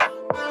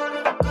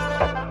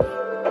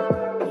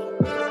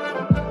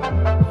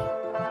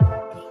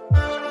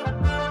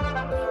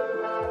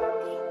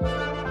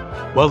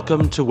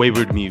Welcome to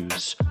Wayward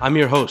Muse. I'm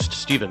your host,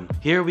 Steven.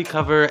 Here we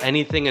cover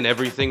anything and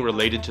everything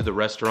related to the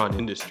restaurant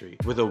industry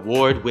with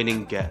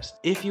award-winning guests.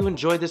 If you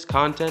enjoy this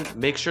content,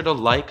 make sure to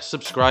like,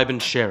 subscribe,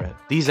 and share it.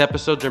 These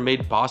episodes are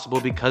made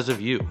possible because of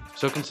you,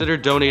 so consider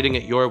donating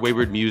at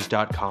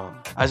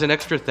yourwaywardmuse.com. As an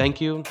extra thank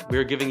you, we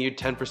are giving you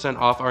 10%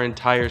 off our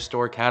entire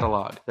store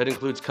catalog. That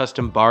includes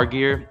custom bar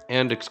gear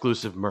and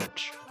exclusive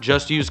merch.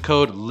 Just use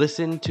code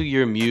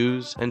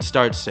LISTENTOYOURMUSE and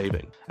start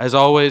saving. As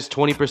always,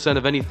 20%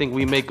 of anything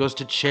we make goes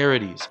to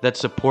charities that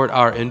support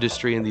our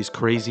industry in these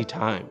crazy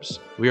times.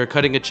 We are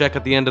cutting a check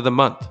at the end of the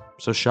month,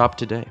 so shop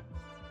today.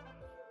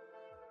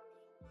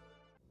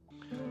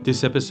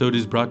 This episode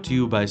is brought to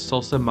you by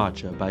Salsa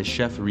Matcha by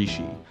Chef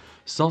Rishi.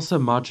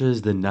 Salsa Matcha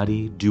is the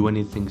nutty,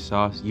 do-anything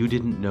sauce you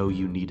didn't know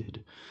you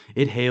needed.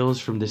 It hails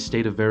from the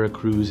state of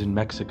Veracruz in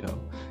Mexico.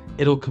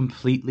 It'll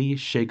completely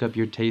shake up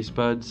your taste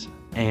buds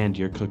and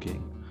your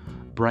cooking.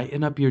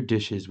 Brighten up your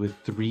dishes with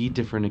 3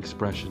 different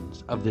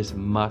expressions of this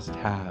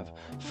must-have,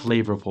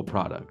 flavorful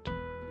product.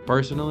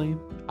 Personally,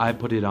 I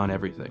put it on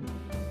everything.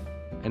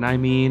 And I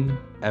mean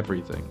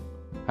everything.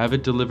 Have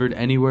it delivered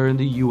anywhere in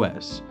the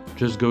US.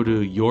 Just go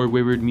to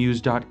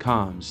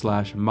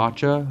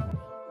yourwaywardmuse.com/matcha.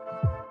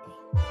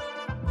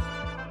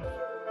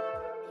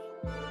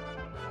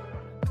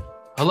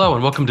 Hello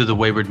and welcome to the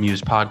Wayward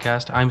Muse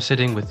podcast. I'm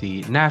sitting with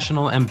the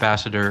National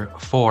Ambassador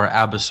for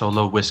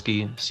Abasolo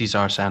Whiskey,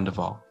 Cesar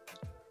Sandoval.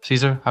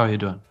 Cesar, how are you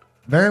doing?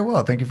 Very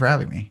well. Thank you for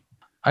having me.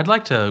 I'd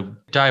like to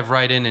dive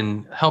right in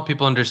and help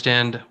people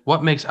understand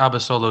what makes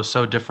Abasolo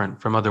so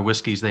different from other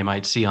whiskeys they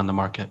might see on the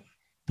market.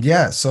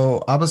 Yeah,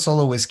 so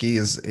Abasolo whiskey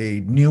is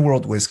a New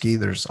World whiskey.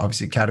 There's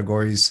obviously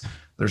categories.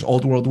 There's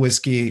Old World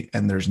whiskey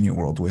and there's New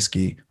World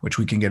whiskey, which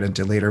we can get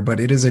into later.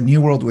 But it is a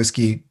New World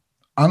whiskey,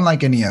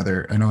 unlike any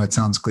other. I know it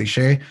sounds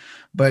cliche,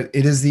 but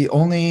it is the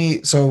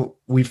only. So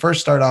we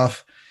first start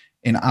off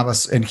in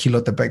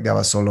Jilotepec de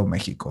Abasolo,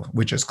 Mexico,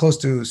 which is close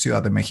to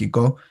Ciudad de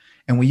Mexico.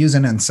 And we use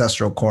an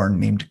ancestral corn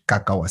named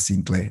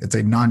Cacahuacintle. It's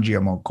a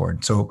non-GMO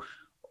corn. So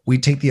we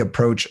take the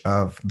approach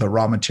of the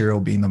raw material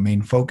being the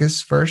main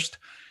focus first.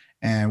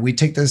 And we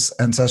take this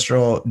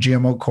ancestral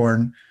GMO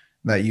corn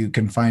that you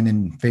can find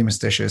in famous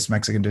dishes,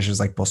 Mexican dishes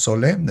like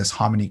pozole, this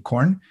hominy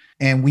corn,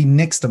 and we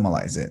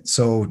nixtamalize it.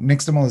 So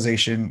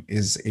nixtamalization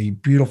is a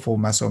beautiful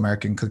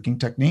Mesoamerican cooking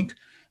technique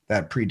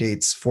that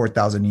predates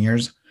 4,000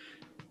 years.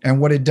 And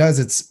what it does,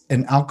 it's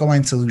an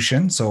alkaline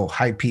solution, so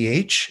high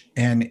pH,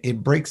 and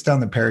it breaks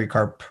down the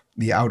pericarp,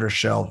 the outer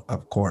shell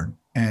of corn.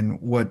 And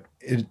what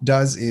it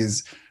does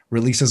is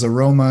releases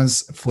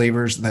aromas,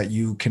 flavors that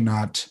you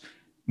cannot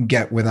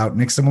get without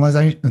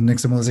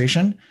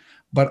nixtamalization,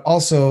 but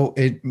also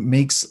it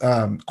makes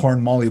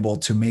corn malleable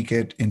to make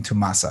it into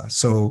masa.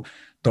 So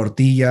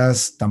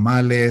tortillas,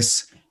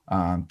 tamales,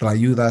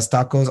 tlayudas,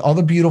 tacos, all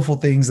the beautiful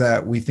things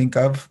that we think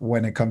of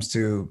when it comes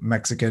to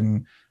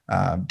Mexican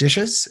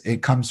dishes,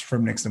 it comes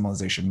from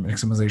nixtamalization.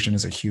 Nixtamalization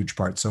is a huge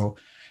part. So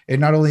it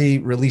not only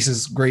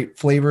releases great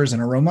flavors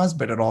and aromas,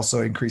 but it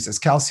also increases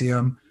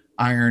calcium,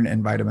 iron,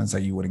 and vitamins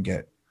that you wouldn't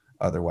get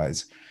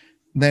otherwise.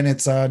 Then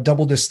it's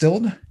double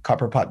distilled,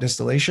 copper pot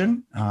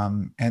distillation.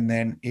 And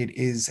then it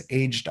is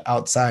aged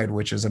outside,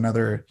 which is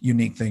another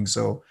unique thing.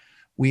 So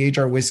we age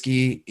our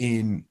whiskey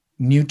in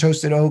new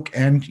toasted oak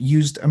and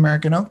used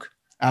American oak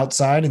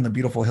outside in the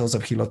beautiful hills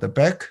of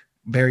Jilotepec.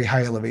 Very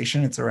high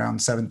elevation. It's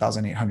around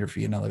 7,800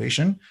 feet in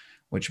elevation,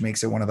 which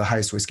makes it one of the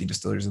highest whiskey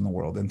distilleries in the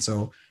world. And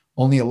so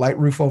only a light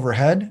roof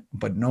overhead,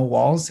 but no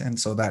walls. And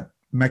so that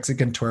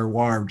Mexican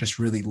terroir just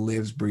really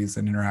lives, breathes,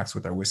 and interacts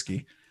with our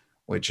whiskey,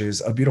 which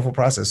is a beautiful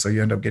process. So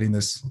you end up getting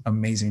this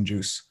amazing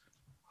juice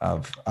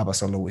of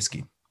Abasolo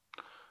whiskey.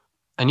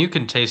 And you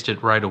can taste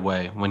it right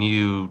away. When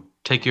you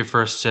take your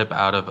first sip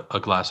out of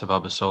a glass of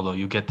Abasolo,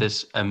 you get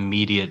this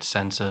immediate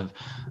sense of,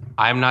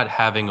 I'm not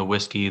having a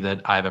whiskey that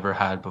I've ever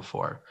had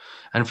before.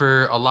 And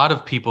for a lot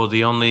of people,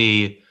 the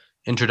only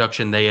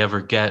introduction they ever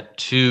get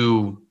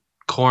to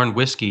corn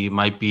whiskey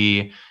might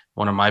be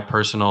one of my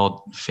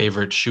personal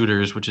favorite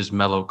shooters, which is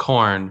Mellow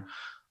Corn.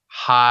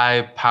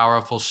 High,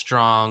 powerful,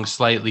 strong,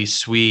 slightly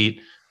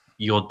sweet.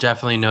 You'll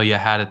definitely know you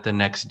had it the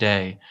next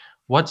day.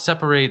 What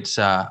separates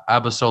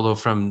Abasolo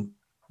from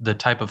the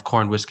type of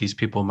corn whiskeys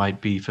people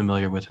might be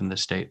familiar with in the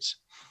States?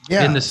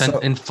 Yeah,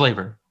 in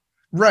flavor.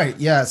 Right.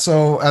 Yeah.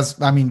 So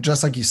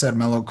just like you said,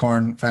 Mellow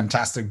Corn,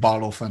 fantastic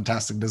bottle,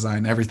 fantastic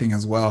design, everything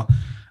as well.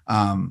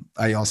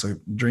 I also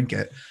drink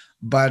it,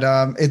 but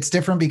it's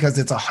different because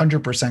it's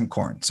 100%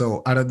 corn.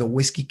 So out of the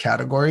whiskey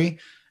category,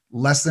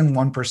 less than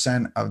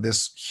 1% of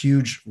this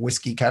huge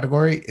whiskey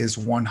category is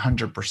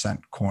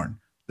 100% corn.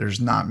 There's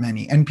not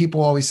many. And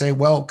people always say,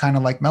 well, kind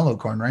of like Mellow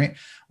Corn, right?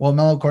 Well,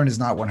 Mellow Corn is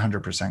not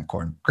 100%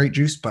 corn. Great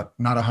juice, but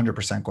not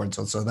 100% corn.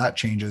 So that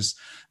changes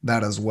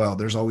that as well.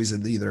 There's always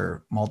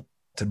either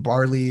malted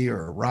barley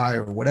or rye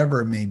or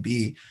whatever it may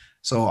be.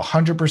 So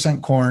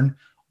 100% corn,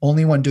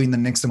 only when doing the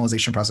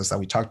nixtamalization process that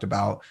we talked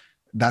about.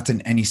 That's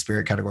in any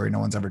spirit category. No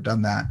one's ever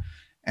done that.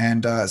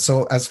 And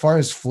so as far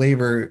as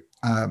flavor,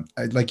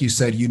 like you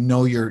said,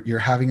 you're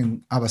having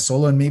an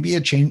Abasolo, and maybe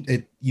it change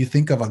it. You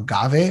think of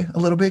agave a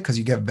little bit because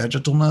you get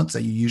vegetal notes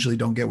that you usually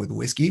don't get with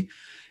whiskey,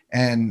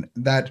 and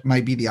that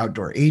might be the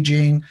outdoor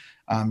aging.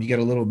 You get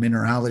a little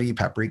minerality,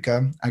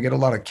 paprika. I get a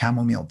lot of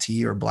chamomile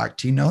tea or black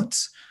tea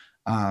notes.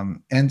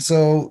 And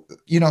so,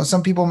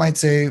 some people might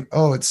say,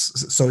 oh,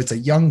 it's a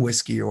young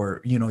whiskey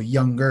or,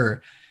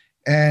 younger.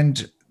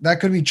 And that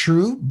could be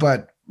true,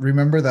 but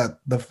remember that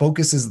the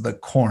focus is the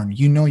corn.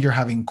 You're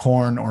having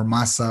corn or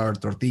masa or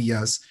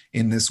tortillas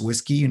in this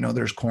whiskey.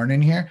 There's corn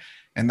in here,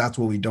 and that's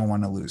what we don't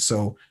want to lose.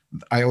 So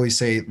I always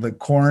say the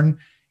corn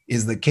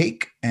is the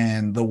cake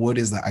and the wood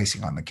is the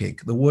icing on the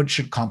cake. The wood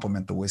should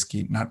complement the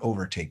whiskey, not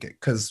overtake it.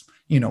 Because,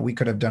 we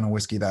could have done a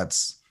whiskey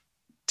that's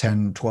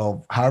 10,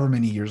 12, however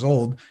many years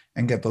old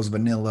and get those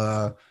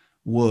vanilla,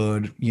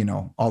 wood,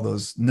 all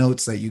those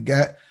notes that you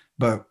get.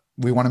 But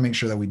we want to make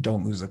sure that we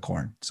don't lose the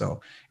corn.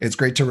 So it's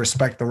great to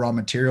respect the raw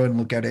material and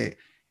look at it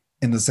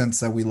in the sense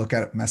that we look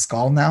at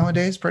mezcal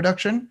nowadays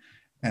production.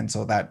 And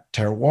so that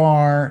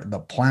terroir, the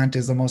plant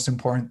is the most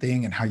important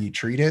thing and how you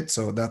treat it.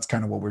 So that's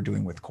kind of what we're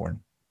doing with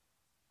corn.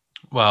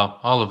 Well,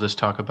 all of this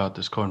talk about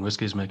this corn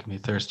whiskey is making me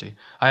thirsty.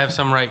 I have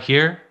some right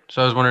here.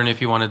 So I was wondering if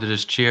you wanted to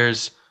just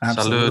cheers.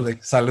 Absolutely.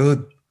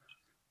 Salud.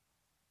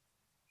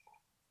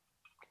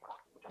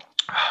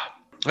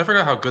 I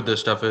forgot how good this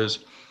stuff is.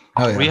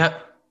 Oh, yeah.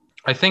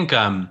 I think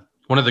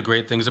one of the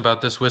great things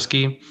about this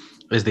whiskey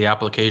is the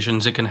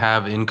applications it can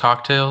have in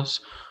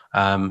cocktails.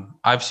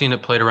 I've seen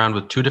it played around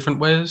with two different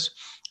ways.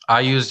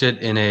 I used it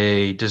in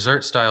a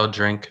dessert style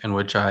drink in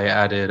which I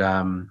added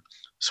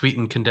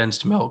sweetened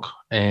condensed milk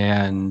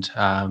and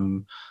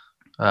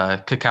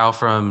cacao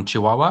from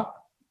Chihuahua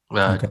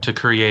to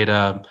create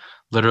a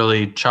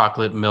literally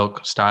chocolate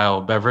milk style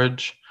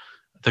beverage.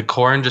 The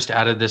corn just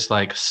added this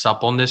like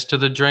suppleness to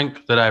the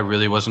drink that I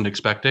really wasn't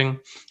expecting.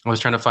 I was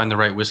trying to find the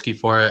right whiskey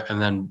for it.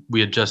 And then we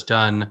had just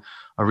done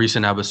a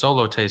recent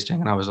Abasolo tasting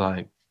and I was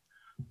like,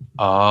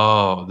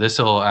 oh, this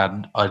will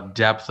add a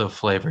depth of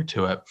flavor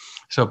to it.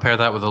 So pair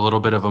that with a little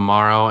bit of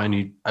Amaro and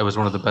it was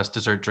one of the best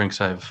dessert drinks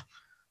I've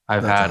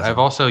had. Awesome. I've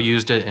also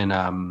used it in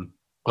a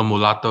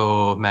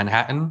Mulatto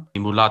Manhattan.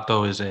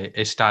 Mulatto is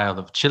a style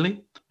of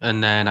chili.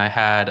 And then I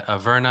had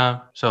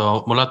Averna.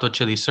 So Mulatto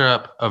chili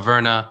syrup,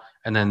 Averna,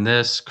 and then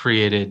this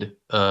created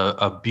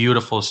a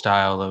beautiful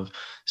style of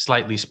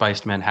slightly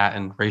spiced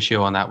Manhattan.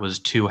 Ratio on that was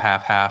 2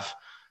 half.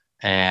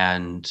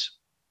 And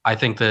I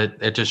think that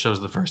it just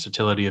shows the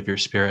versatility of your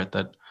spirit,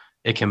 that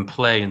it can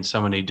play in so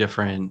many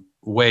different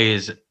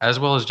ways, as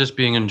well as just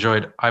being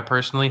enjoyed. I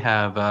personally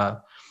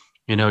have,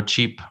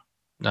 cheap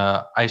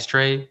ice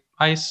tray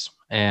ice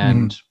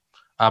and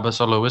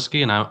Abasolo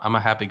whiskey, and I'm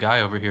a happy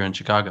guy over here in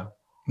Chicago.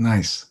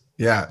 Nice.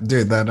 Yeah,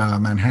 dude, that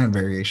Manhattan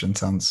variation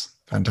sounds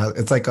fantastic.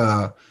 It's like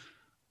a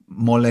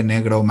mole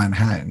negro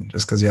Manhattan,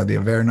 just because you have the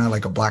Averna,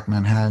 like a black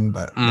Manhattan,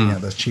 but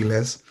the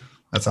chiles.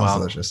 That sounds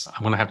delicious. I'm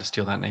going to have to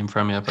steal that name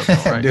from you. But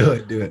all right. Do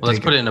it. Well, let's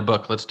put it in a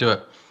book. Let's do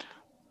it.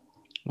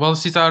 Well,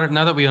 Cesar,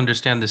 now that we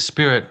understand the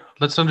spirit,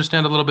 let's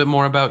understand a little bit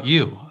more about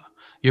you.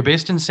 You're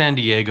based in San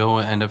Diego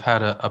and have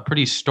had a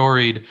pretty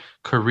storied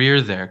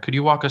career there. Could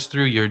you walk us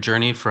through your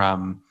journey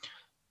from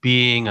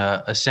being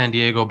a San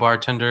Diego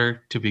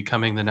bartender to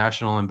becoming the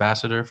national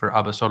ambassador for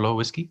Abasolo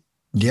whiskey?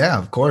 Yeah,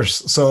 of course.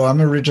 So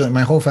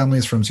my whole family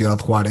is from Ciudad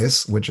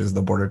Juarez, which is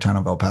the border town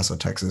of El Paso,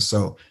 Texas.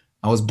 So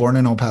I was born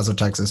in El Paso,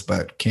 Texas,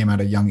 but came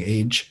at a young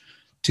age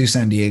to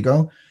San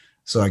Diego.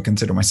 So I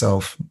consider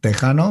myself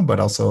Tejano, but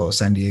also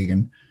San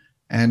Diegan.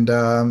 And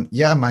I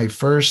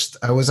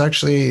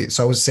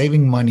was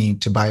saving money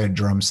to buy a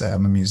drum set.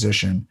 I'm a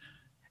musician.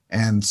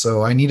 And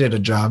so I needed a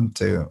job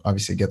to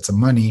obviously get some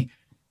money.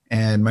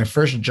 And my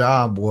first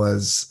job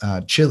was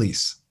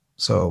Chili's.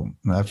 So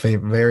a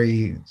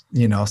very,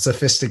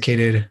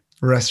 sophisticated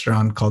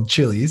restaurant called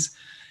Chili's.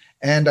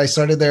 And I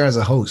started there as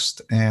a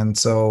host. And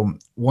so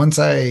once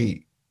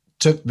I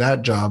took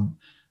that job,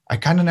 I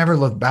kind of never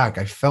looked back.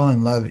 I fell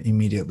in love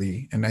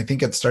immediately. And I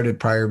think it started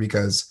prior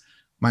because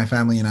my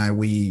family and I,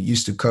 we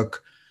used to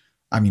cook.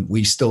 I mean,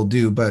 we still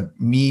do, but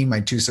me,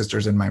 my 2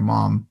 sisters, and my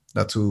mom,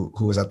 that's who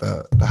was at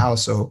the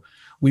house. So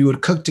we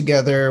would cook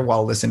together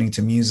while listening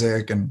to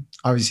music. And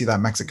obviously that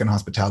Mexican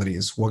hospitality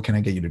is, what can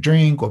I get you to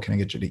drink? What can I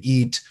get you to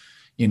eat?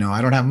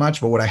 I don't have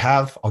much, but what I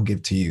have, I'll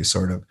give to you,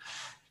 sort of.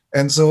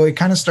 And so it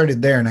kind of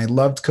started there. And I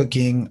loved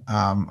cooking.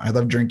 I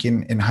loved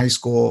drinking. In high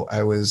school,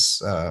 I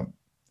was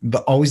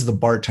always the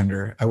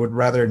bartender. I would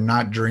rather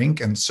not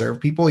drink and serve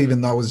people,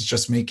 even though I was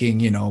just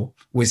making,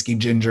 whiskey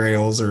ginger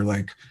ales or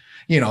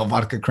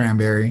vodka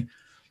cranberry.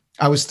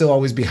 I was still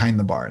always behind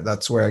the bar.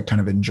 That's where I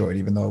kind of enjoyed,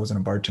 even though I wasn't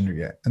a bartender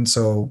yet. And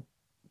so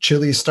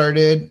Chili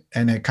started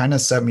and it kind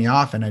of set me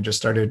off, and I just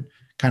started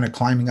kind of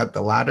climbing up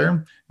the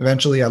ladder.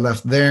 Eventually I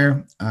left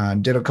there,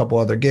 did a couple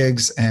other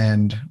gigs.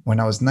 And when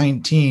I was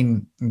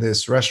 19,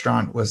 this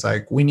restaurant was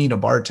like, we need a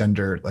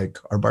bartender. Like,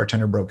 our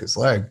bartender broke his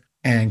leg,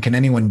 and can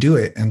anyone do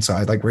it? And so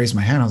I raised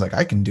my hand. I was like,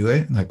 I can do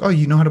it. And like, oh,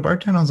 you know how to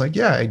bartend? I was like,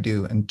 yeah, I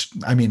do. And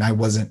I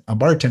wasn't a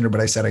bartender,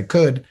 but I said I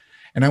could.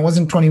 And I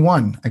wasn't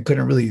 21. I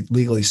couldn't really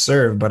legally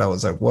serve, but I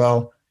was like,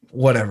 well,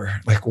 whatever,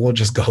 like we'll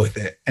just go with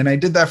it. And I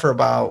did that for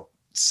about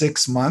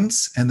 6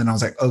 months. And then I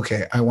was like,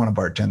 okay, I want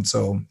to bartend.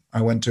 So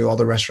I went to all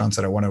the restaurants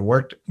that I wanted to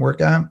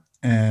work at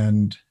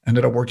and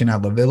ended up working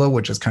at La Villa,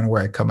 which is kind of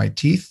where I cut my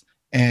teeth.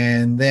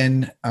 And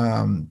then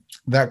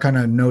that kind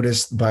of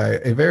noticed by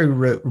a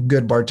very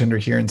good bartender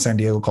here in San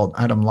Diego called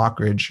Adam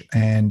Lockridge.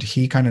 And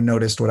he kind of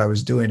noticed what I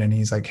was doing. And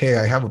he's like, hey,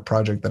 I have a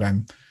project that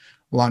I'm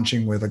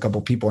launching with a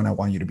couple people and I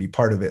want you to be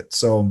part of it.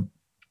 So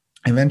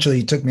eventually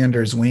he took me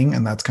under his wing.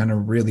 And that's kind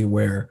of really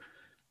where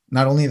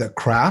not only the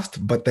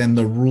craft, but then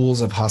the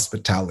rules of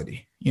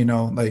hospitality,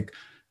 like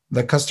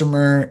the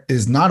customer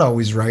is not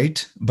always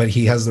right, but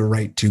he has the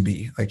right to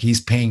be, like he's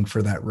paying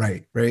for that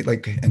right.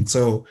 Like, and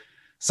so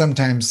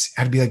sometimes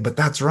I'd be like, but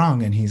that's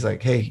wrong. And he's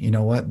like, hey, you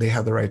know what? They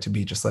have the right to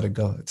be, just let it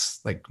go. It's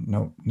like,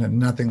 no,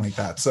 nothing like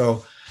that.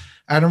 So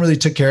Adam really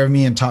took care of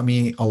me and taught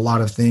me a lot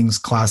of things,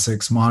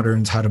 classics,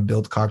 moderns, how to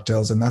build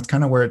cocktails. And that's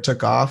kind of where it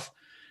took off.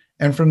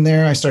 And from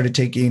there, I started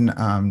taking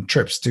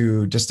trips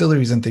to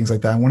distilleries and things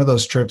like that. And one of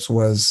those trips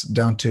was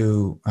down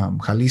to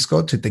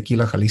Jalisco, to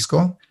Tequila,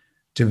 Jalisco,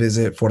 to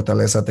visit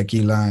Fortaleza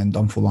Tequila and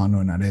Don Fulano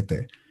and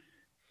Arete.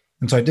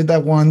 And so I did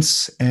that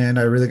once and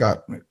I really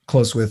got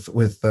close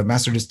with the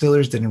master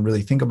distillers, didn't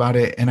really think about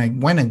it. And I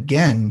went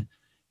again.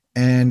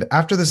 And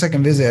after the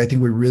second visit, I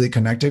think we really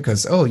connected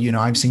because,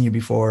 I've seen you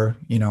before,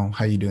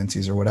 how you doing,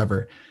 Caesar,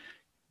 whatever.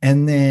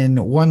 And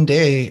then one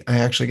day I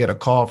actually get a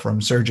call from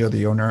Sergio,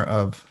 the owner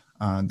of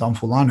Don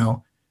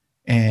Fulano.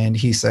 And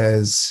he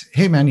says,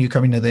 hey man, you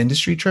coming to the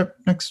industry trip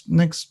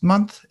next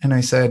month? And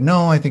I said,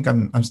 no, I think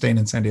I'm staying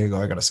in San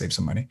Diego. I got to save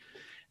some money.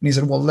 And he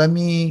said, well, let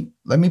me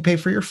pay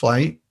for your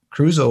flight,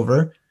 cruise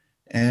over.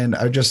 And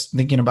I'm just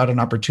thinking about an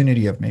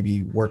opportunity of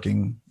maybe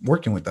working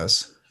with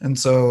us. And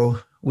so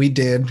we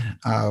did,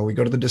 we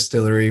go to the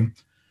distillery,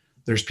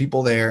 there's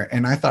people there.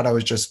 And I thought I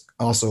was just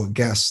also a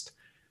guest.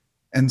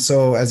 And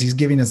so as he's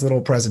giving his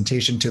little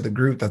presentation to the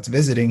group that's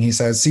visiting, he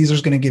says,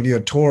 Caesar's going to give you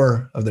a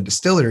tour of the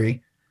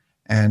distillery.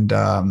 And,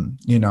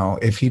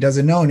 if he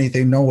doesn't know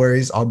anything, no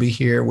worries. I'll be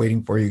here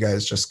waiting for you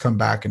guys. Just come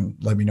back and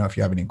let me know if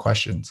you have any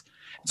questions.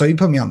 So he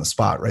put me on the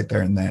spot right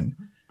there and then.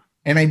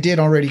 And I did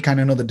already kind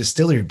of know the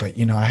distillery, but,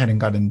 I hadn't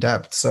got in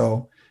depth.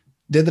 So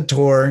did the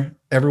tour.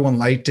 Everyone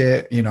liked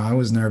it. I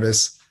was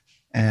nervous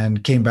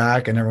and came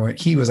back and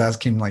he was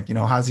asking like,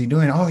 how's he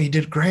doing? Oh, he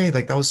did great.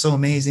 Like, that was so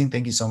amazing.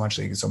 Thank you so much.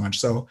 Thank you so much.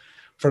 So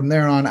from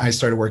there on, I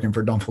started working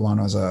for Don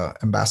Fulano as an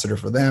ambassador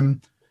for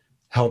them.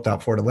 Helped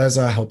out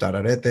Fortaleza, helped out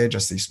Arete,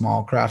 just the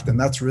small craft. And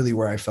that's really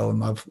where I fell in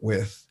love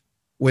with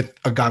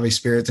agave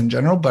spirits in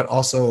general, but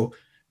also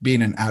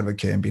being an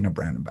advocate and being a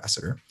brand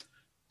ambassador.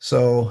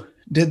 So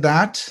did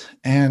that.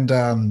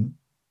 And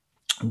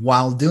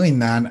while doing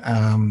that,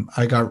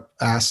 I got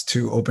asked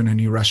to open a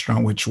new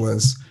restaurant, which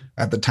was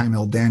at the time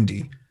El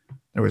Dandy.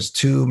 There was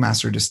two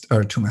Michelin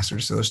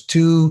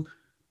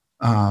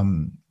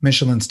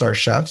star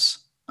chefs,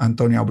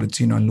 Antonio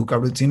Abruzzino and Luca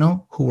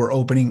Abruzzino, who were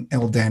opening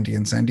El Dandy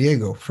in San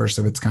Diego, first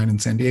of its kind in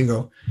San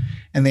Diego.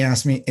 And they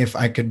asked me if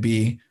I could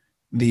be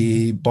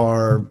the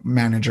bar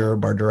manager or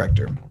bar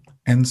director.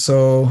 And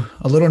so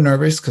a little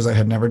nervous because I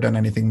had never done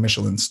anything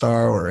Michelin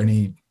star or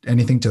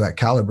anything to that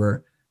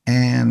caliber.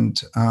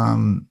 And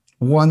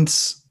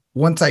once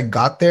I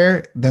got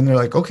there, then they're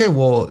like, okay,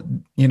 well,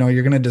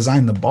 you're going to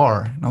design the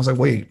bar. And I was like,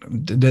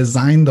 wait,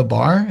 design the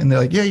bar? And they're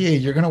like, yeah,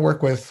 you're going to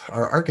work with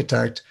our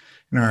architect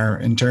and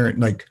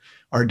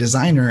our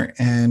designer,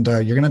 and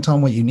you're going to tell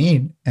them what you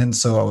need. And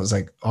so I was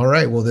like, all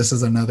right, well, this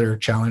is another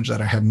challenge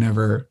that I had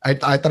never, I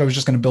thought I was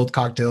just going to build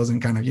cocktails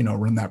and kind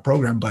of, run that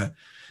program, but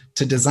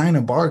to design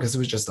a bar, because it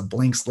was just a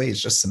blank slate,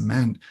 it's just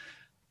cement,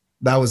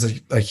 that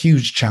was a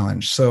huge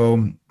challenge.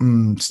 So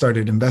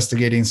started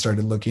investigating,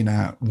 started looking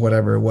at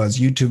whatever it was,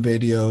 YouTube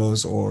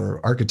videos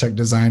or architect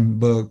design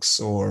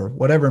books or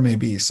whatever it may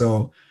be.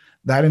 So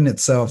that in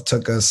itself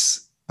took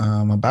us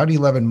about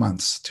 11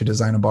 months to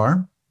design a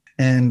bar.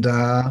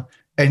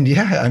 And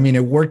yeah, I mean,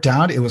 it worked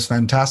out. It was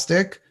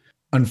fantastic.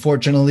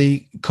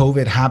 Unfortunately,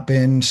 COVID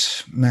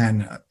happened,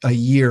 a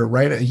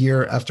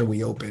year after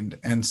we opened.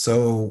 And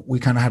so we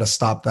kind of had to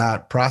stop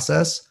that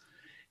process.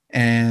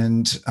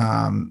 And,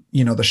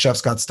 the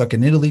chefs got stuck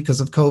in Italy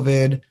because of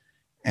COVID.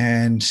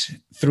 And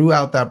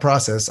throughout that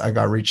process, I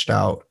got reached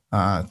out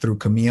through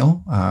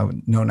Camille,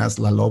 known as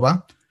La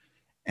Loba.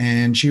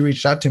 And she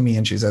reached out to me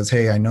and she says,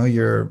 hey, I know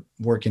you're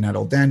working at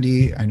El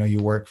Dandy. I know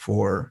you work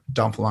for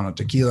Don Fulano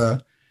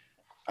Tequila.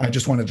 I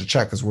just wanted to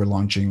check because we're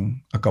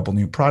launching a couple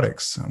new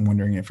products. I'm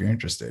wondering if you're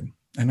interested.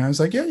 And I was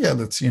like, yeah,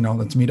 let's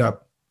meet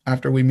up.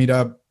 After we meet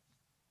up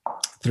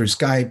through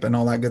Skype and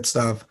all that good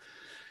stuff,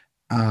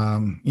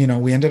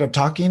 we ended up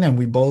talking and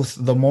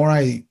the more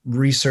I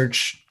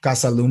researched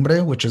Casa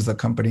Lumbre, which is the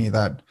company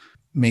that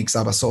makes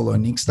Abasolo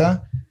and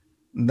Ixta,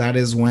 that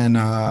is when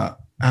I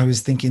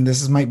was thinking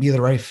this might be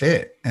the right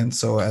fit. And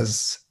so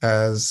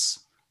as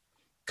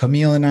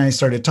Camille and I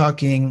started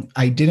talking,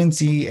 I didn't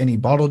see any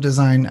bottle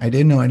design. I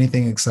didn't know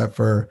anything except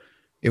for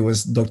it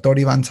was Dr.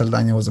 Ivan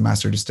Saldaña was a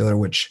master distiller,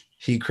 which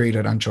he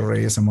created Ancho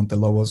Reyes and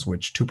Montelobos,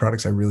 which two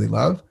products I really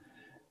love.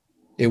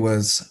 It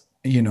was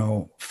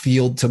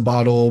field to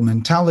bottle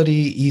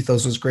mentality.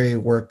 Ethos was great.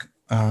 Work,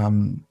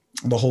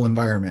 the whole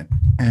environment.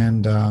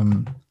 And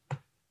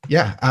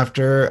yeah,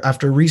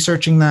 after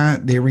researching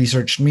that, they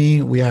researched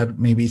me. We had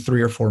maybe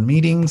 3 or 4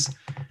 meetings.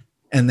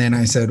 And then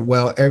I said,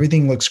 well,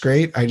 everything looks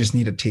great. I just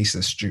need to taste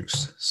this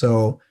juice.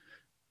 So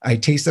I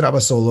tasted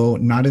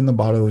Abasolo, not in the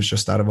bottle. It was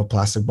just out of a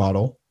plastic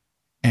bottle.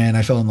 And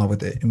I fell in love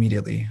with it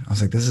immediately. I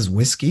was like, this is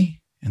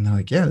whiskey? And they're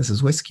like, yeah, this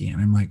is whiskey.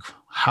 And I'm like,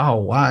 how,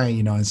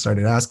 why? I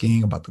started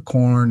asking about the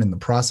corn and the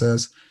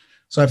process.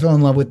 So I fell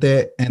in love with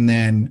it. And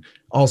then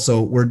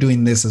also we're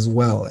doing this as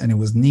well. And it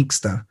was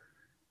Nixta,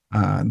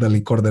 the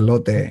licor de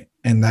lote.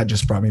 And that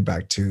just brought me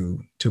back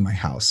to my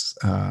house.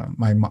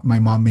 My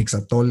mom makes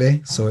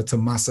atole. So it's a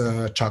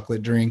masa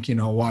chocolate drink,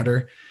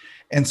 water.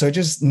 And so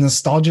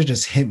nostalgia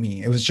just hit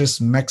me. It was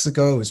just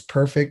Mexico. It was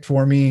perfect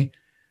for me.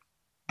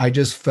 I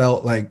just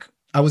felt like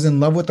I was in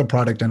love with the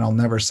product, and I'll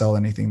never sell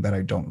anything that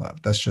I don't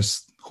love. That's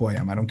just who I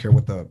am. I don't care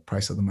what the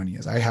price of the money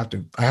is. I have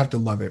to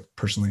love it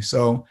personally.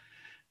 So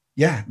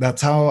yeah,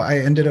 that's how I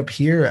ended up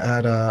here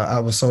at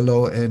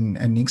Abasolo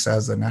and Nix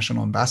as the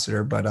national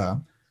ambassador. But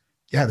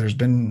yeah, there's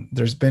been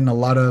a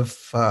lot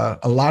of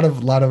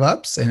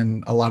ups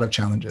and a lot of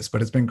challenges,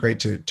 but it's been great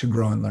to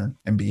grow and learn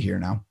and be here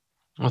now.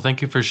 Well,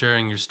 thank you for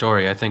sharing your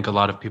story. I think a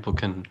lot of people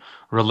can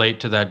relate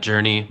to that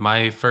journey.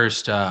 My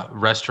first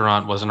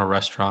restaurant wasn't a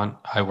restaurant.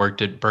 I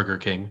worked at Burger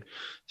King.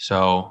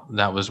 So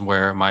that was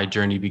where my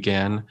journey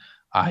began.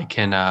 I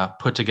can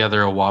put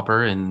together a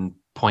Whopper in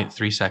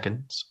 0.3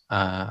 seconds.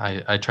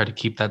 I try to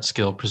keep that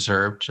skill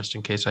preserved just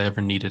in case I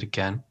ever need it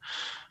again.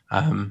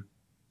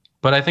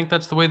 But I think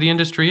that's the way the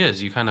industry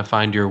is. You kind of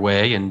find your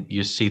way and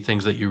you see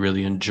things that you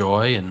really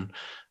enjoy and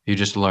you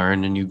just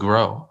learn and you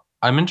grow.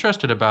 I'm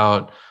interested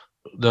about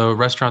the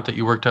restaurant that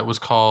you worked at was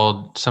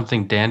called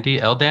something Dandy,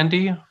 El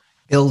Dandy?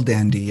 Il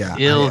Dandy, yeah.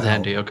 Il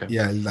Dandy, okay.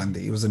 Yeah, Il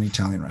Dandy. It was an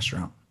Italian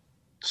restaurant.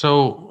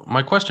 So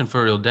my question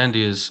for Il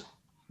Dandy is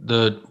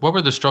what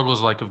were the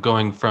struggles like of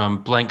going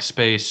from blank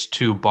space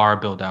to bar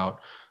build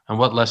out? And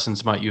what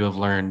lessons might you have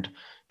learned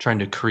trying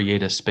to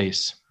create a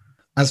space?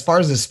 As far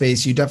as the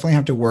space, you definitely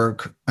have to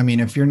work. I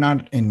mean, if you're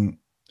not in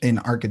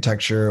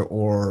architecture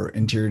or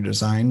interior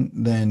design,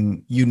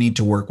 then you need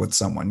to work with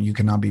someone. You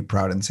cannot be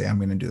proud and say, I'm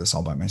going to do this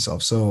all by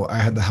myself. So I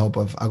had the help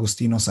of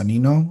Agustino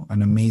Sanino,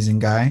 an amazing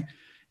guy.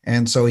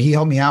 And so he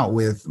helped me out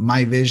with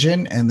my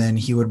vision, and then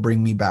he would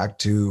bring me back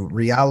to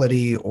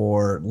reality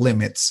or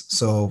limits.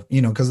 So,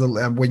 because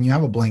when you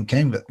have a blank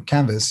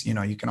canvas,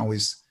 you can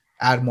always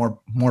add more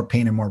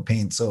paint and more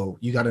paint. So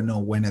you got to know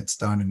when it's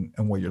done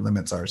and what your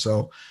limits are.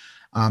 So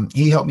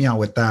he helped me out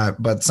with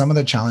that. But some of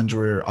the challenge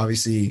were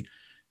obviously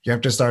you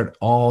have to start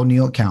all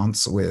new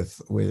accounts with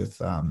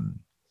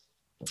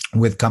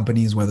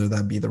companies, whether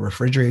that be the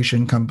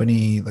refrigeration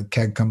company, the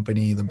keg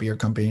company, the beer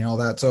company, and all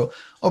that. So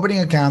opening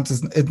accounts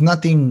it's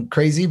nothing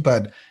crazy,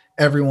 but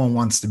everyone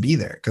wants to be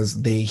there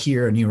because they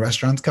hear a new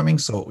restaurant's coming.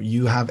 So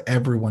you have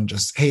everyone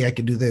just, hey, I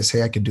could do this.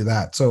 Hey, I could do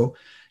that. So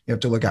you have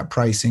to look at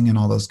pricing and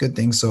all those good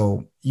things.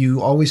 So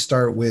you always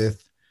start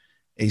with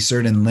a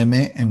certain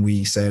limit. And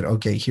we said,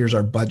 okay, here's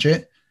our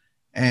budget.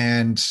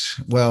 And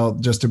well,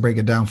 just to break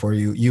it down for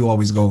you, you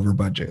always go over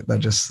budget.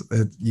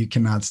 You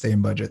cannot stay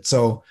in budget.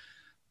 So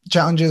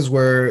challenges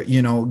were,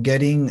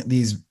 getting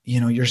these,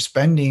 you're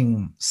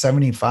spending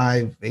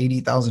 $75,000,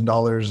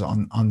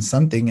 $80,000 on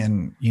something,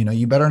 and,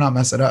 you better not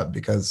mess it up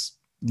because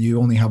you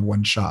only have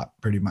one shot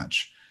pretty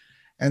much.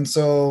 And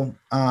so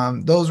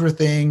those were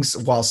things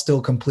while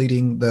still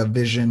completing the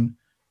vision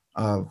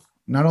of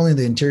not only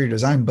the interior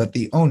design, but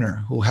the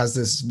owner who has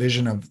this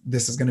vision of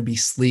this is going to be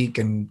sleek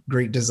and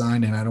great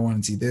design. And I don't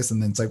want to see this.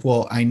 And then it's like,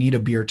 well, I need a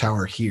beer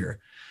tower here.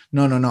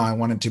 No. I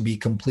want it to be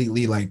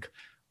completely like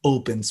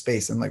open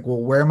space. And like, well,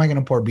 where am I going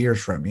to pour beers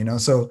from?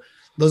 So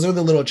those are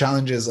the little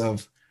challenges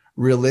of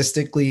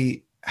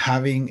realistically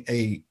having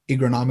a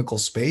agronomical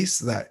space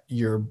that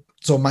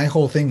so my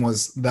whole thing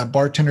was that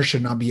bartender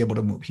should not be able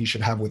to move. He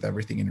should have with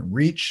everything in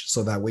reach.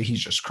 So that way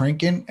he's just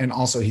cranking. And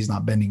also he's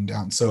not bending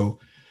down. So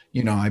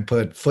I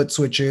put foot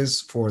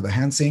switches for the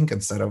hand sink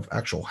instead of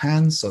actual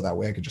hands. So that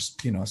way I could just,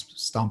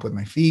 stomp with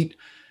my feet.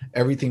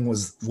 Everything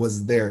was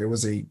there. It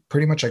was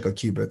pretty much like a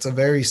cube. It's a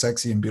very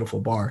sexy and beautiful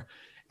bar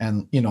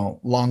and,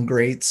 long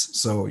grates.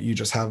 So you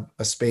just have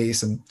a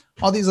space and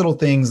all these little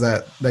things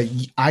that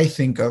I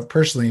think of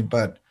personally,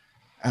 but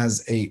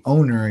as a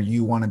owner,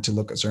 you want it to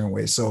look a certain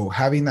way. So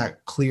having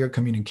that clear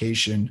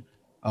communication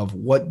of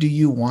what do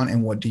you want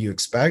and what do you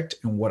expect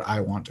and what I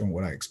want and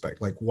what I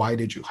expect? Like, why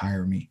did you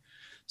hire me?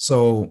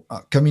 So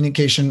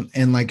communication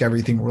and like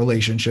everything,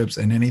 relationships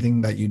and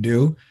anything that you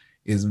do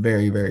is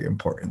very, very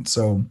important.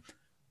 So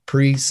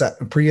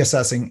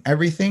pre-assessing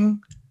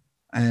everything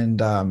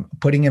and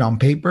putting it on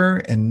paper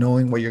and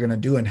knowing what you're going to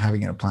do and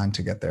having a plan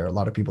to get there. A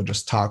lot of people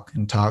just talk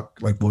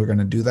like we're going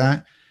to do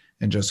that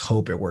and just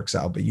hope it works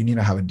out. But you need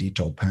to have a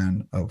detailed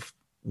plan of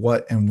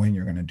what and when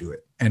you're going to do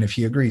it. And if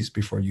he agrees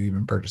before you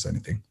even purchase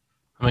anything.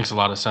 That makes a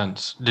lot of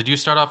sense. Did you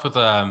start off with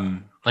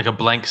like a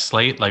blank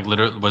slate? Like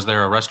literally, was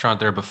there a restaurant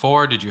there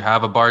before? Did you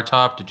have a bar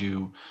top? Did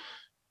you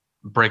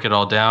break it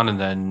all down and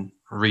then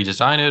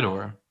redesign it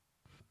or?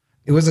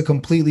 It was a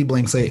completely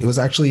blank slate. It was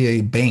actually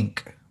a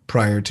bank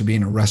prior to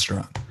being a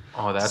restaurant.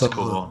 Oh, that's So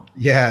cool.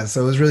 yeah,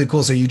 so it was really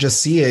cool. So you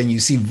just see it and you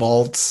see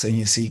vaults and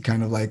you see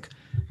kind of like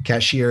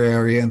cashier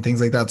area and things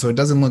like that. So it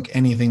doesn't look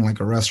anything like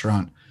a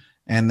restaurant.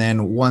 And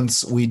then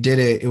once we did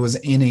it, it was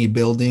in a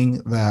building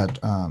that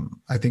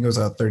I think it was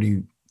a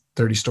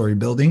 30-story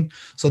building.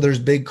 So there's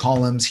big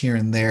columns here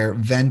and there.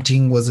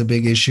 Venting was a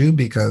big issue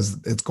because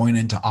it's going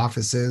into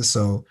offices.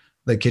 So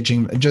the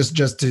kitchen,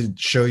 just to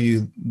show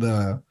you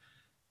the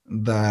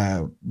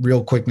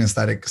real quickness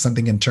that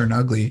something can turn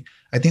ugly.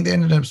 I think they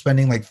ended up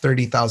spending like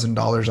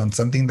 $30,000 on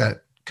something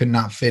that could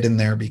not fit in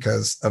there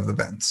because of the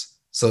vents.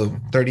 So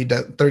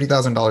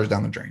 $30,000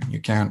 down the drain.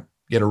 You can't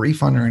get a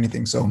refund or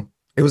anything. So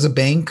it was a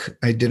bank.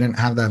 I didn't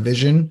have that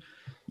vision.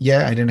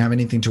 Yeah, I didn't have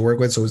anything to work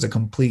with. So it was a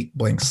complete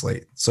blank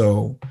slate.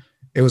 So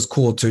it was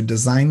cool to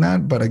design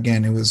that. But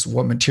again, it was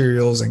what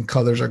materials and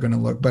colors are going to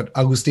look. But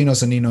Agustino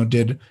Sanino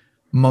did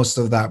most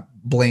of that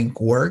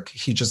blank work.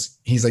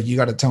 He's like, you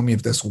got to tell me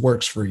if this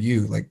works for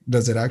you. Like,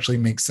 does it actually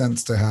make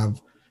sense to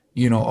have,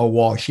 a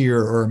wall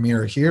here or a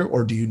mirror here,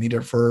 or do you need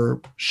it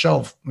for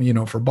shelf,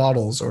 for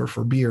bottles or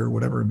for beer,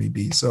 whatever it may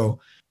be. So,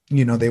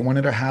 they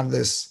wanted to have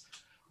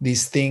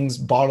these things,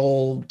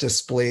 bottle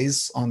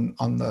displays on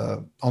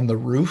the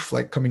roof,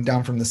 like coming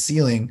down from the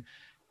ceiling.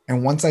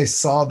 And once I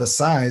saw the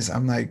size,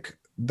 I'm like,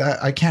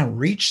 that I can't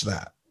reach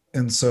that.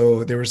 And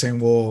so they were saying,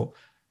 well,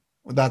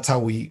 that's how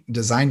we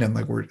designed them.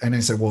 And I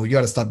said, well, you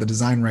got to stop the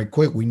design right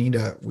quick. We need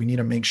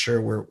to make sure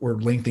we're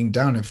lengthening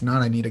down. If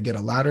not, I need to get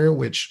a ladder,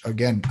 which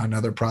again,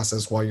 another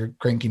process while you're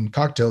cranking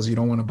cocktails, you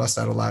don't want to bust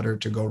out a ladder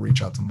to go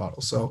reach out some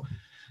bottles. So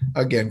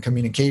again,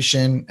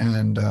 communication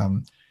and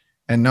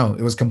no,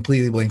 it was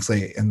completely blank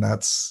slate. And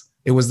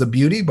it was the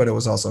beauty, but it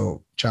was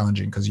also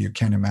challenging because you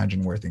can't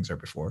imagine where things are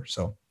before.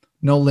 So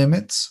no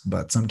limits,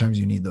 but sometimes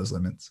you need those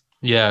limits.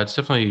 Yeah, it's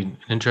definitely an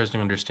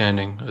interesting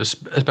understanding,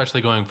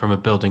 especially going from a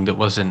building that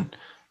wasn't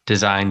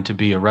designed to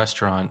be a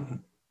restaurant.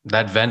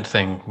 That vent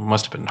thing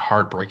must have been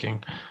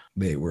heartbreaking.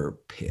 They were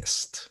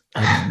pissed.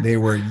 I mean, they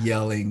were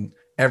yelling.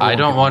 I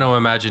don't want to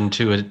imagine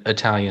two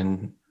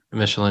Italian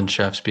Michelin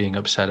chefs being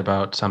upset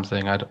about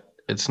something.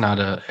 It's not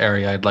an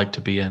area I'd like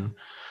to be in.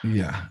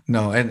 Yeah,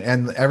 no,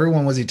 and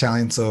everyone was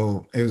Italian.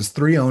 So it was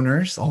 3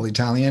 owners, all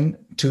Italian,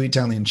 2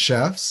 Italian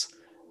chefs,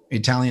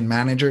 Italian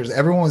managers.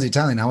 Everyone was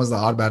Italian. I was the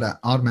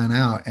odd man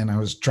out, and I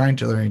was trying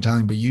to learn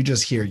Italian, but you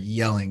just hear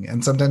yelling.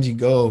 And sometimes you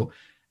go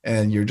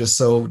and you're just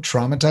so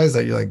traumatized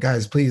that you're like,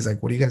 guys, please,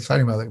 like, what are you guys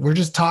fighting about? Like, we're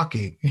just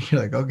talking.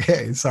 You're like,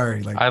 okay,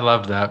 sorry. Like, I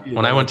loved that.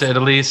 When I went to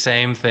Italy,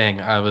 same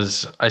thing.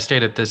 I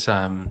stayed at this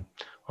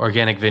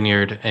organic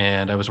vineyard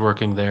and I was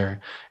working there,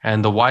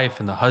 and the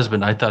wife and the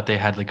husband, I thought they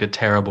had like a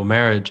terrible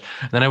marriage.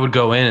 And then I would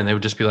go in and they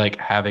would just be like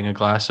having a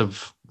glass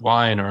of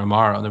wine or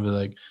amaro, and they'd be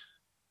like,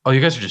 oh,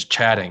 you guys are just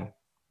chatting.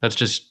 That's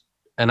just,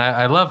 and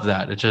I love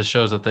that. It just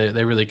shows that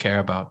they really care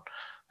about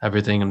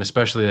everything, and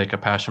especially like a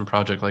passion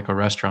project like a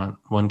restaurant,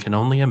 one can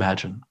only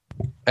imagine.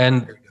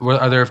 And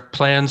are there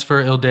plans for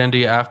Il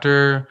Dandy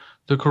after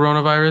the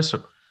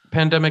coronavirus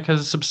pandemic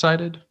has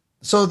subsided?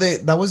 So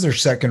that was their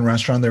second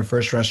restaurant. Their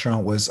first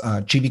restaurant was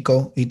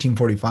Civico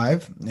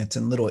 1845. It's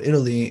in Little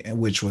Italy,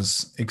 which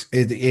was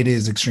it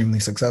is extremely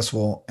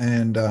successful.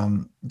 And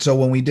so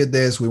when we did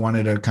this, we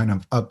wanted to kind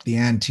of up the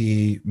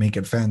ante, make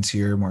it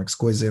fancier, more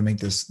exquisite, make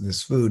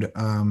this food.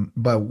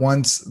 But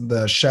once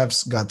the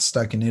chefs got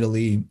stuck in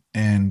Italy,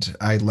 and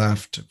I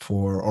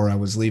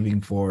was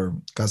leaving for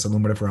Casa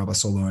Lumbre for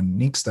Abasolo and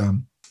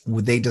Nixta,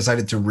 they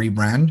decided to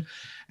rebrand.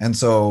 And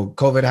so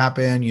COVID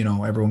happened,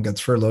 everyone gets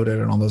furloughed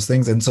and all those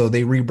things. And so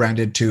they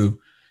rebranded to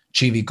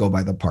Civico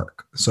by the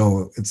park.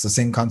 So it's the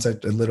same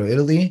concept in Little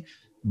Italy,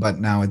 but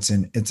now it's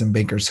in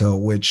Bankers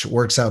Hill, which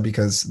works out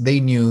because they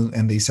knew,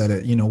 and they said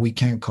it, we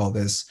can't call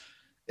this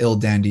Il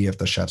Dandy if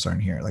the chefs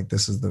aren't here. Like,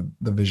 this is the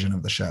vision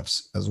of the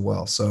chefs as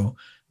well. So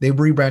they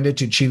rebranded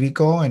to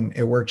Civico, and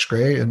it works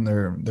great. And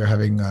they're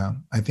having,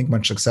 I think,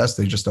 much success.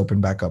 They just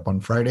opened back up on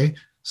Friday.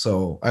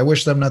 So I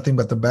wish them nothing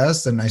but the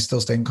best. And I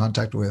still stay in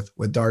contact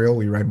with Dario.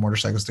 We ride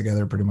motorcycles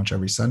together pretty much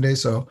every Sunday.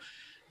 So,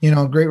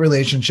 great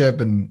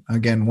relationship. And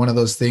again, one of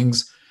those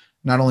things,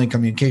 not only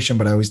communication,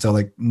 but I always tell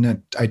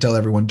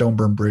everyone, don't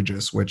burn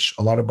bridges, which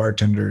a lot of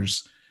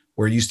bartenders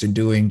were used to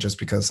doing, just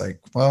because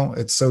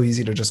it's so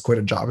easy to just quit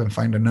a job and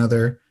find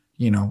another,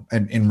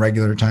 and in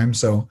regular time.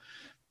 So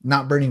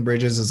not burning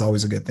bridges is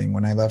always a good thing.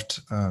 When I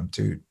left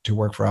to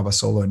work for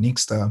Abasolo and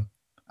Nixta,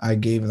 I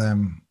gave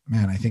them,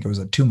 I think it was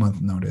a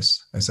 2-month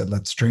notice. I said,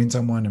 let's train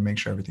someone and make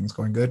sure everything's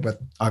going good. But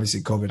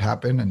obviously COVID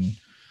happened, and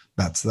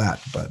that's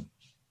that. But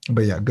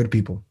yeah, good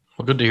people.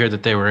 Well, good to hear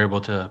that they were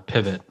able to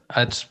pivot.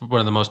 That's one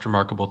of the most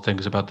remarkable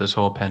things about this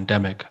whole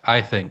pandemic,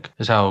 I think,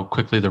 is how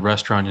quickly the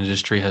restaurant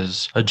industry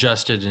has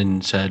adjusted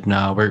and said,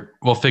 no,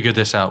 we'll figure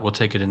this out. We'll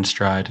take it in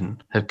stride,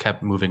 and have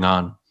kept moving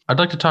on. I'd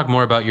like to talk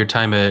more about your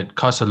time at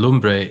Casa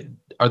Lumbre.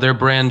 Are their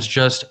brands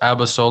just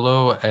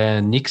Abasolo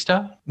and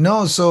Nixta?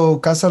 No, so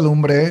Casa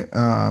Lumbre,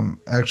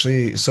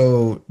 actually,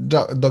 so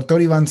Dr.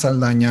 Ivan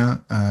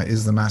Saldaña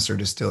is the master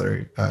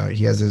distiller.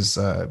 He has his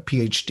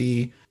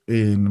PhD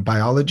in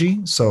biology.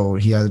 So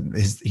he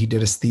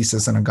did his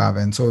thesis in agave.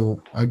 And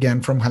so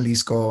again, from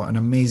Jalisco, an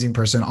amazing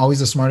person, always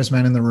the smartest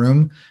man in the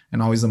room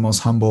and always the most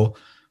humble.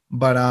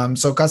 But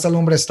so Casa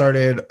Lumbre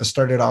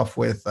started off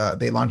with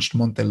they launched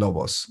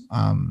Montelobos.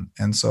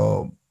 And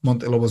so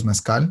Montelobos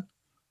Mezcal,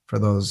 for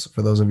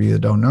those of you that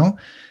don't know.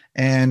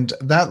 And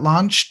that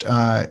launched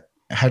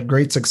had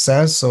great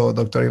success. So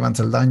Dr. Ivan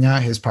Saldaña,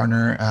 his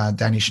partner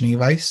Danny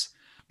Schneeweiss,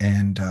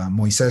 and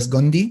Moises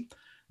Gondi,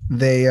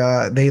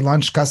 they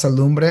launched Casa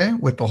Lumbre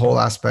with the whole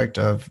aspect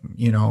of,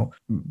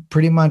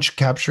 pretty much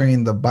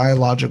capturing the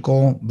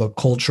biological, the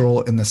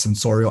cultural, and the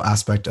sensorial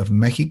aspect of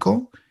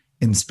Mexico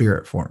in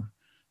spirit form.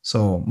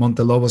 So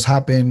Montelobos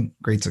happened,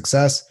 great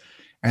success.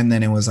 And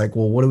then it was like,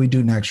 well, what do we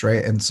do next,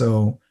 right? And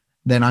so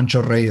then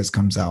Ancho Reyes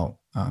comes out,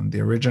 the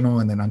original,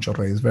 and then Ancho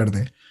Reyes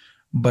Verde.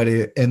 But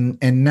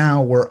and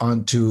now we're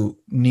on to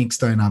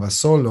Nixta and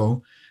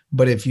Abasolo.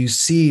 But if you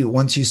see,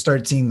 once you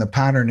start seeing the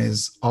pattern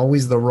is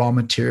always the raw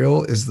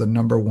material is the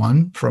number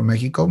one from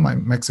Mexico.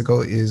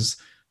 Mexico is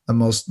the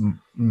most,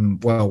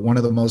 one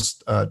of the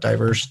most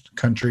diverse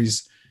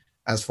countries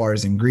as far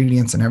as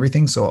ingredients and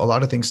everything. So a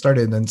lot of things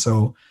started. And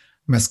so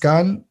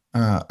mezcal,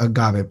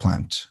 agave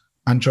plant,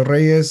 Ancho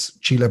Reyes,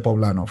 Chile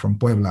Poblano from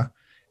Puebla.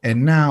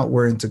 And now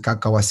we're into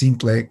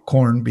cacahuacintle,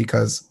 corn,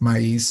 because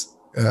maize,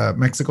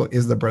 Mexico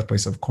is the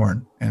birthplace of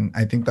corn. And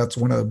I think that's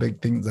one of the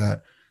big things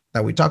that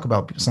we talk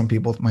about. Some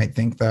people might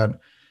think that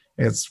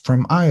it's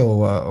from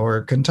Iowa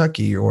or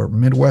Kentucky or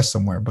Midwest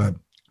somewhere, but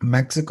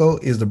Mexico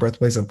is the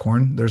birthplace of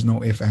corn. There's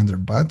no ifs, ands, or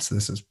buts.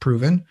 This is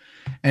proven.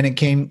 And it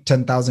came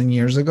 10,000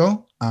 years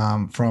ago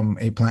from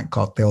a plant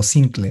called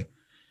teocintle.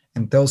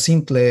 And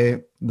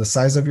teocintle, the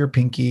size of your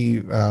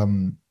pinky,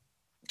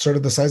 sort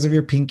of the size of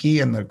your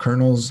pinky, and the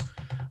kernels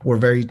were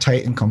very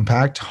tight and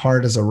compact,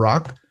 hard as a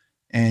rock.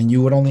 And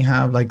you would only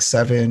have like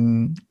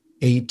 7,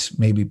 8,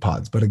 maybe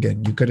pods. But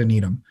again, you couldn't eat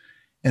them.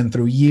 And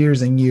through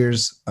years and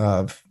years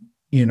of,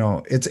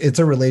 it's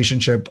a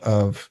relationship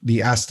of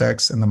the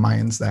Aztecs and the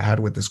Mayans that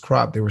had with this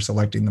crop. They were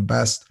selecting the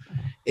best.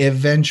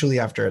 Eventually,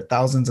 after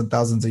thousands and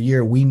thousands a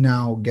year, we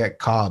now get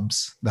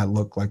cobs that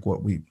look like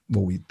what we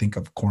think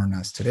of corn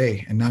as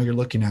today. And now you're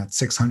looking at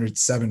 600,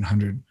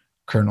 700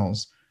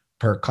 kernels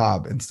per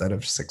cob instead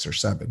of 6 or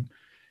 7.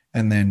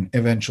 And then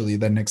eventually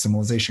the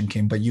nixtamalization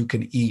came, but you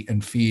can eat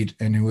and feed,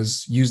 and it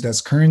was used as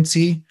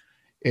currency.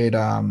 It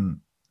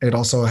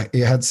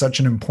had such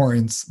an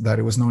importance that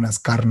it was known as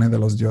carne de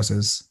los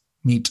dioses,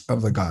 meat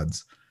of the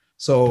gods.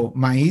 So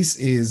maize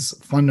is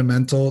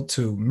fundamental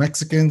to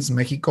Mexicans,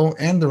 Mexico,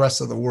 and the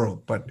rest of the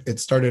world, but it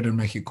started in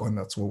Mexico, and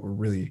that's what we're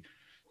really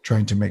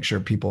trying to make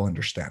sure people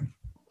understand.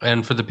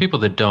 And for the people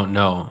that don't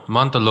know,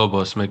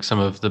 Montelobos makes some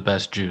of the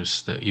best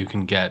juice that you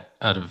can get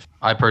out of.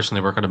 I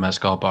personally work at a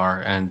mezcal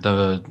bar, and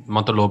the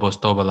Montelobos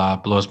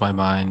Tobala blows my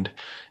mind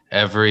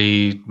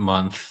every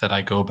month that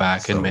I go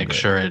back and make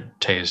sure it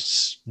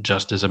tastes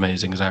just as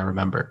amazing as I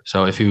remember.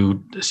 So if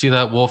you see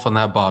that wolf on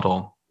that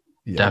bottle,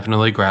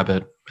 definitely grab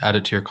it, add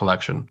it to your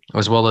collection,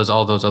 as well as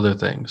all those other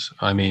things.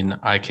 I mean,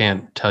 I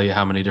can't tell you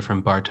how many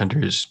different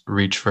bartenders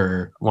reach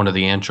for one of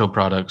the Ancho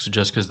products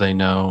just because they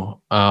know,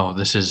 oh,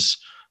 this is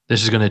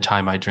going to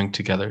tie my drink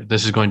together.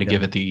 This is going to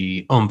give it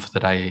the oomph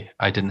that I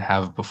didn't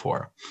have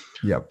before.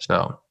 Yep.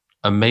 So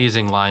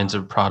amazing lines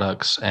of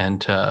products,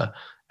 and to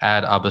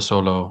add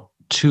Abasolo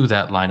to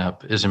that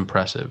lineup is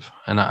impressive.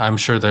 And I'm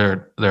sure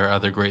there are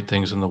other great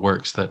things in the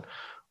works that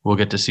we'll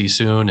get to see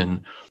soon.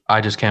 And I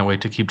just can't wait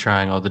to keep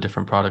trying all the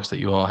different products that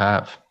you all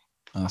have.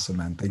 Awesome,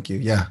 man. Thank you.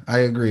 Yeah, I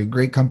agree.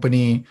 Great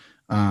company,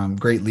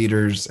 great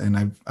leaders.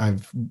 And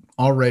I've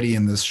already,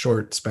 in this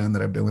short span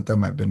that I've been with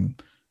them, I've been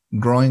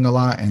growing a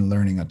lot and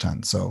learning a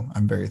ton. So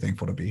I'm very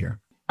thankful to be here.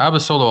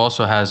 Abasolo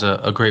also has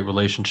a great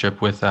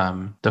relationship with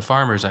the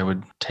farmers, I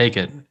would take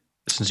it,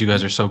 since you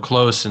guys are so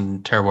close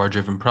and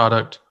terroir-driven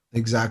product.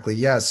 Exactly.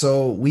 Yeah.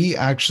 So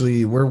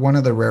we're one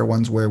of the rare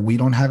ones where we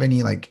don't have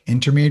any like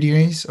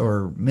intermediaries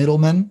or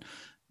middlemen,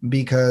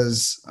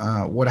 because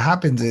what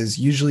happens is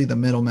usually the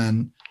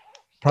middleman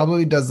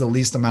probably does the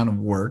least amount of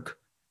work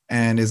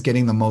and is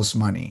getting the most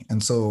money.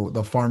 And so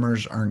the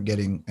farmers aren't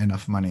getting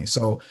enough money.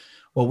 So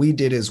what we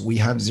did is we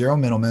have zero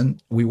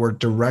middlemen. We work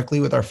directly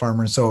with our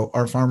farmers. So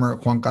our farmer,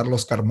 Juan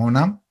Carlos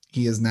Carmona,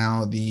 he is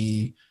now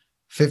the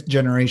 5th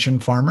generation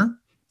farmer.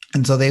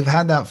 And so they've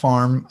had that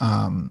farm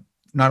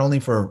not only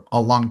for a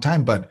long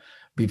time, but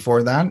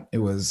before that, it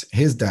was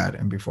his dad.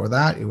 And before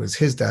that, it was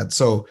his dad.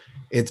 So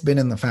it's been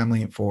in the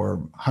family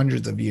for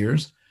hundreds of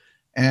years.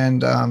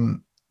 And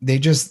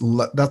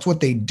that's what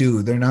they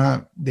do.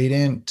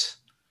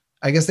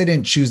 I guess they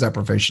didn't choose that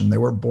profession. They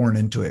were born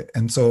into it.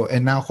 And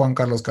now Juan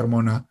Carlos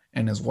Carmona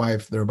and his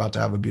wife, they're about to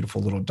have a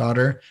beautiful little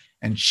daughter,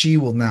 and she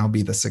will now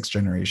be the 6th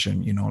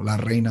generation, la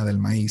reina del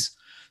maíz.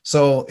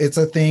 So it's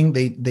a thing.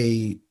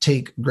 They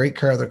take great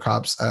care of their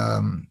crops.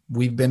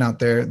 We've been out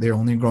there. They're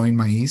only growing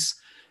maíz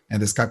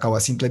and this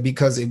cacahuacintle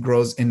because it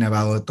grows in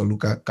Nevado de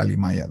Toluca,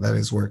 Calimaya. That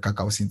is where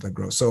cacahuacintle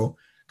grows. So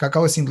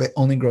Cacao Simple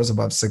only grows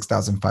above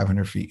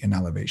 6,500 feet in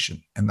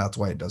elevation, and that's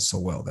why it does so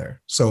well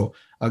there. So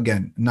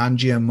again,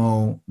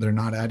 non-GMO, they're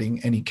not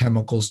adding any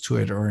chemicals to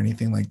it or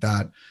anything like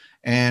that.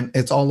 And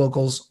it's all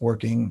locals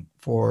working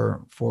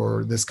for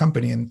this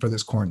company and for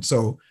this corn.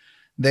 So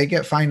they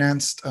get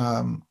financed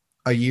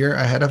a year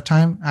ahead of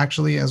time,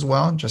 actually, as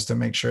well, just to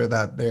make sure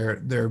that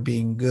they're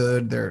being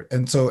good.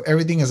 And so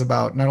everything is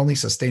about not only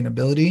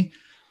sustainability,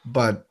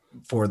 but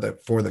for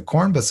the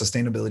corn, but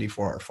sustainability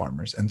for our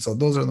farmers. And so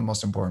those are the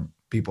most important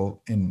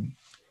people in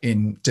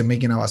to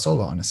making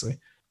Abasolo, honestly.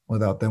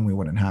 Without them, we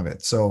wouldn't have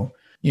it. So,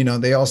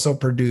 they also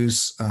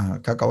produce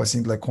Cacao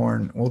Simple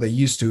corn. Well, they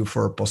used to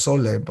for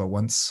pozole, but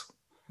once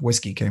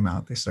whiskey came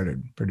out, they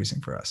started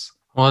producing for us.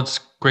 Well, it's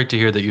great to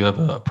hear that you have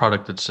a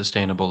product that's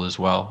sustainable as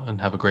well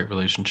and have a great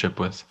relationship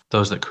with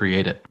those that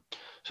create it.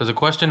 So the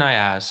question I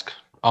ask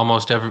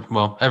almost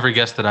every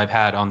guest that I've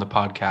had on the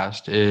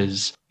podcast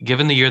is,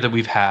 given the year that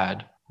we've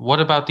had,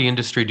 what about the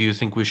industry do you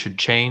think we should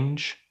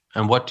change?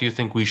 And what do you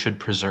think we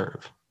should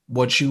preserve?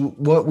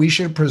 What we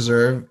should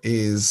preserve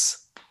is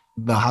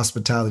the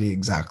hospitality,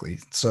 exactly.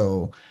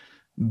 So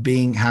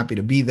being happy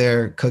to be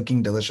there,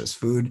 cooking delicious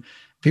food.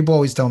 People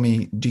always tell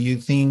me, do you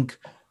think,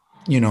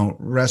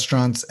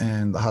 restaurants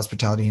and the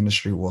hospitality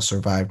industry will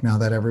survive now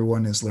that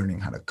everyone is learning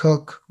how to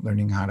cook,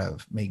 learning how to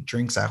make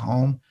drinks at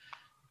home?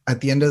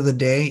 At the end of the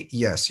day,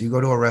 yes, you go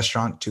to a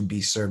restaurant to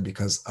be served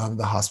because of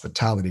the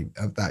hospitality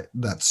of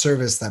that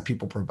service that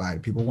people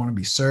provide. People want to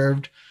be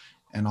served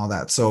and all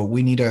that. So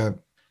we need to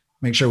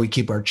make sure we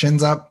keep our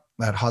chins up,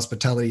 that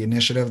hospitality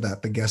initiative,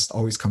 that the guest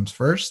always comes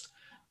first.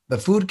 The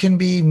food can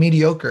be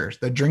mediocre.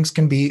 The drinks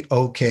can be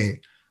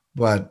okay.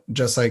 But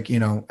just like,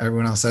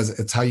 everyone else says,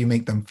 it's how you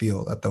make them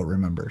feel that they'll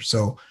remember.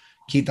 So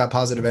keep that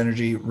positive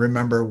energy.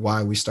 Remember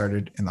why we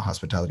started in the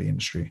hospitality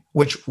industry,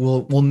 which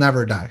will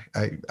never die.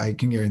 I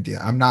can guarantee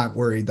it. I'm not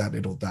worried that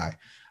it'll die.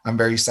 I'm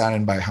very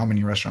saddened by how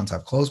many restaurants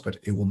have closed, but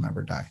it will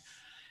never die.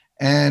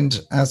 And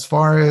as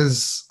far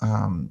as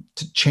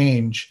to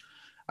change,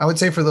 I would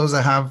say for those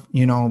that have,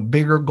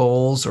 bigger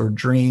goals or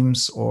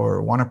dreams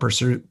or want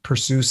to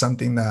pursue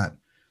something that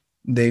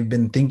they've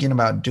been thinking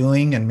about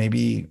doing, and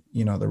maybe,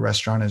 the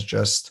restaurant is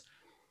just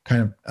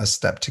kind of a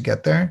step to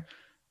get there,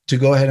 to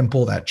go ahead and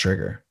pull that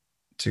trigger.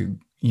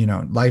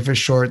 Life is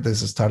short.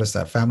 This has taught us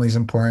that family is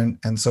important.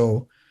 And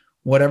so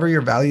whatever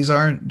your values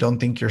are, don't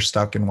think you're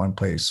stuck in one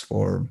place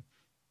for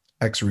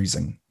X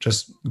reason.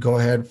 Just go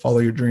ahead, follow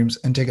your dreams,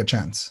 and take a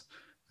chance.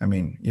 I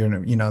mean,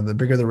 the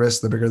bigger the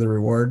risk, the bigger the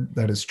reward.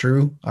 That is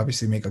true.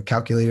 Obviously make a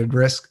calculated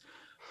risk,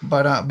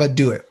 but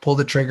do it, pull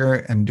the trigger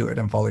and do it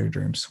and follow your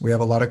dreams. We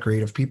have a lot of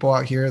creative people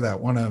out here that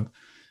want to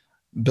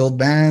build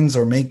bands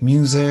or make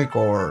music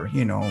or, be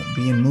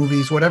in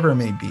movies, whatever it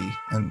may be.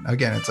 And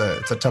again, it's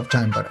a tough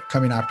time, but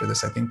coming after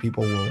this, I think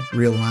people will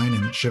realign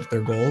and shift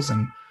their goals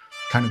and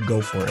kind of go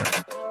for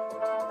it.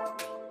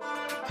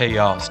 Hey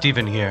y'all,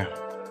 Steven here.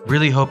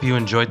 Really hope you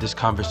enjoyed this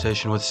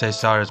conversation with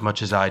Cesar as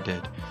much as I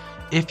did.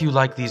 If you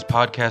like these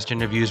podcast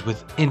interviews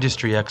with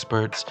industry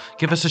experts,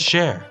 give us a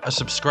share, a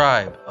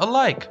subscribe, a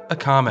like, a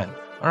comment,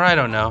 or I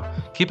don't know,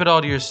 keep it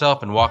all to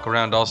yourself and walk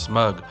around all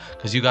smug,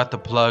 because you got the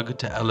plug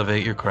to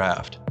elevate your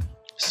craft.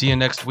 See you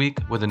next week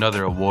with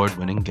another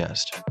award-winning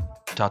guest.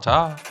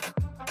 Ta-ta!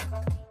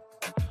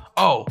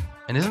 Oh,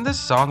 and isn't this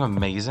song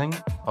amazing?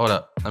 Hold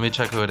up, let me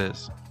check who it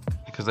is,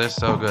 because they're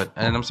so good.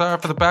 And I'm sorry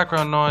for the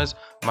background noise,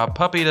 my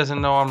puppy doesn't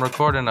know I'm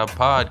recording a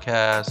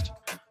podcast.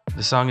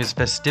 The song is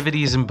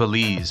Festivities in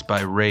Belize by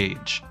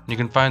Rage. You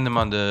can find them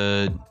on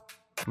the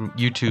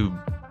YouTube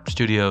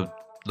studio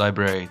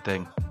library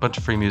thing. Bunch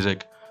of free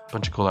music,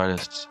 bunch of cool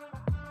artists.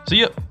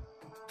 See ya!